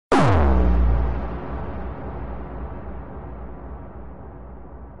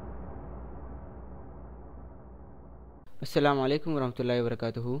Assalamu alaikum warahmatullahi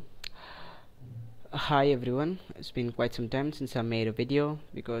wabarakatuh. Hi everyone, it's been quite some time since I made a video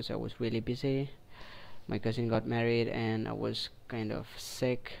because I was really busy. My cousin got married and I was kind of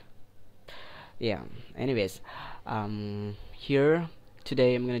sick. Yeah, anyways, here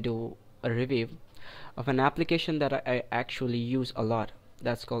today I'm gonna do a review of an application that I actually use a lot.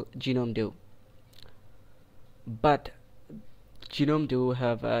 That's called GNOME Do. But GNOME Do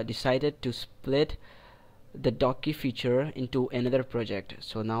have decided to split the Docky feature into another project.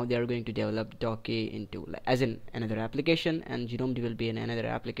 So now they are going to develop Docky into as in another application, and GNOME will be in another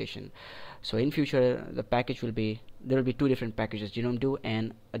application. So in future the package will be, there will be two different packages, GNOME Do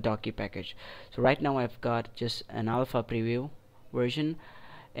and a Docky package. So right now I've got just an alpha preview version,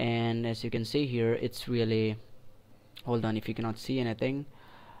 and as you can see here, it's really, hold on, if you cannot see anything,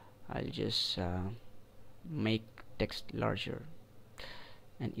 I'll just make text larger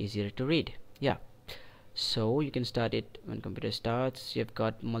and easier to read. Yeah, so you can start it when computer starts. You've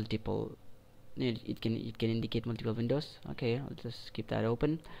got multiple, it can indicate multiple windows. Okay, I'll just keep that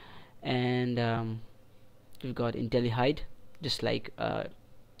open. And you've got IntelliHide, just like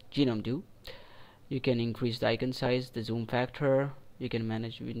GNOME Do. You can increase the icon size, the zoom factor. You can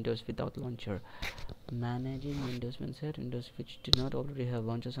manage windows without launcher. Managing windows when set. Windows which do not already have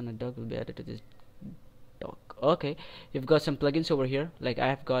launchers on a dock will be added to this dock. Okay, you've got some plugins over here. Like I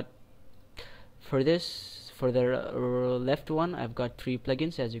have got, for this, for the left one, I've got 3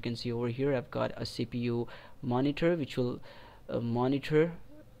 plugins. As you can see over here, I've got a CPU monitor which will monitor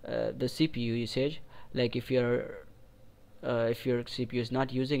the CPU usage. Like if your CPU is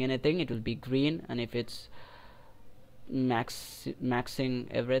not using anything, it will be green, and if it's maxing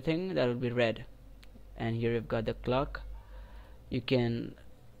everything, that will be red. And here you've got the clock. You can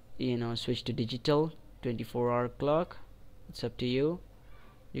switch to digital 24-hour clock. It's up to you.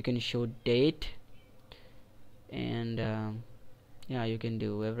 You can show date, and yeah, you can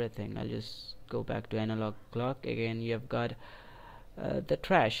do everything. I'll just go back to analog clock again. You have got the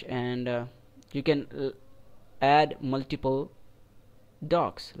trash, and you can add multiple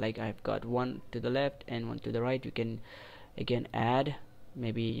docks. Like I've got one to the left and one to the right. You can again add,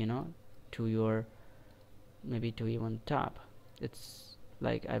 maybe to your, maybe to even top. It's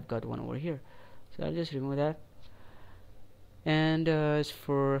like I've got one over here, so I'll just remove that. And as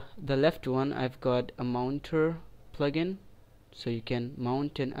for the left one, I've got a mounter plugin, so you can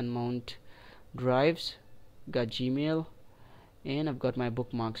mount and unmount drives. Got Gmail, and I've got my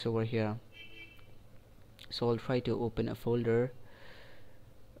bookmarks over here. So I'll try to open a folder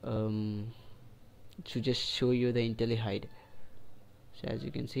to just show you the IntelliHide. So as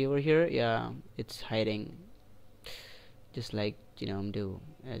you can see over here, yeah, it's hiding just like GNOME Do.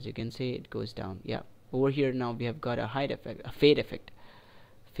 As you can see, it goes down. Yeah, over here now we have got a hide effect, a fade effect,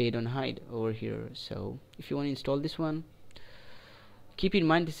 fade on hide over here. So if you want to install this one, keep in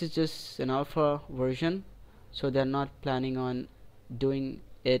mind this is just an alpha version, so they're not planning on doing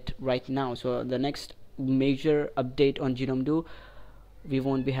it right now. So the next major update on GNOME Do, we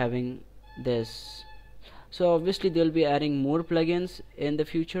won't be having this. So obviously they'll be adding more plugins in the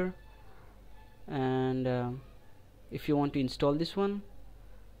future, and if you want to install this one,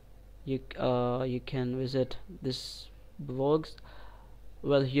 you can visit this blogs.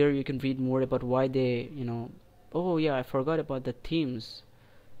 Well, here you can read more about why they oh yeah, I forgot about the themes.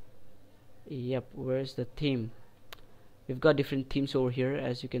 Yep, where's the theme? We've got different themes over here,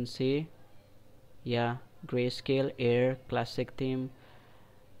 as you can see. Yeah, grayscale, air, classic theme,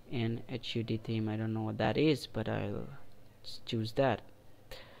 and HUD theme. I don't know what that is, but I'll choose that.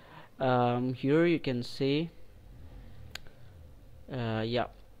 Here you can see yeah,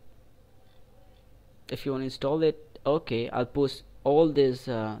 if you want to install it, okay, I'll post all these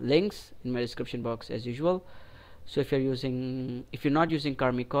links in my description box as usual. So if you're not using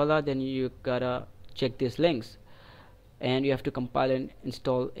Karmikola, then you gotta check these links, and you have to compile and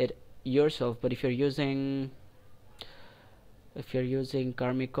install it yourself. But if you're using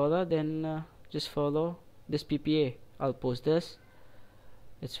Karmikola, then just follow this PPA. I'll post this.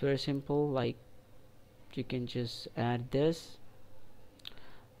 It's very simple. Like you can just add this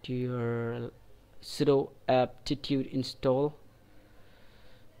to your sudo aptitude install.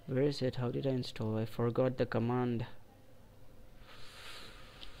 Where is it? How did I install? I forgot the command.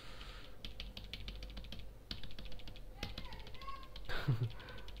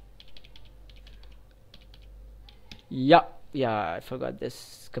 Yeah, I forgot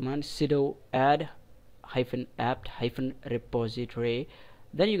this command, sudo add -apt -repository.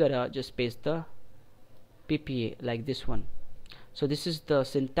 Then you gotta just paste the PPA like this one. So this is the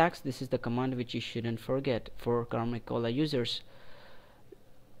syntax, this is the command which you shouldn't forget for Karmikola users.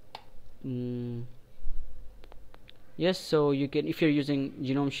 Yes, so you can, if you're using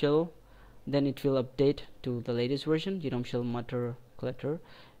GNOME shell, then it will update to the latest version, GNOME shell mutter collector,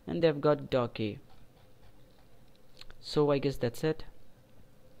 and they've got Docky. So I guess that's it.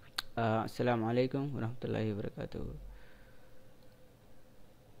 Assalamu alaikum warahmatullahi wabarakatuh.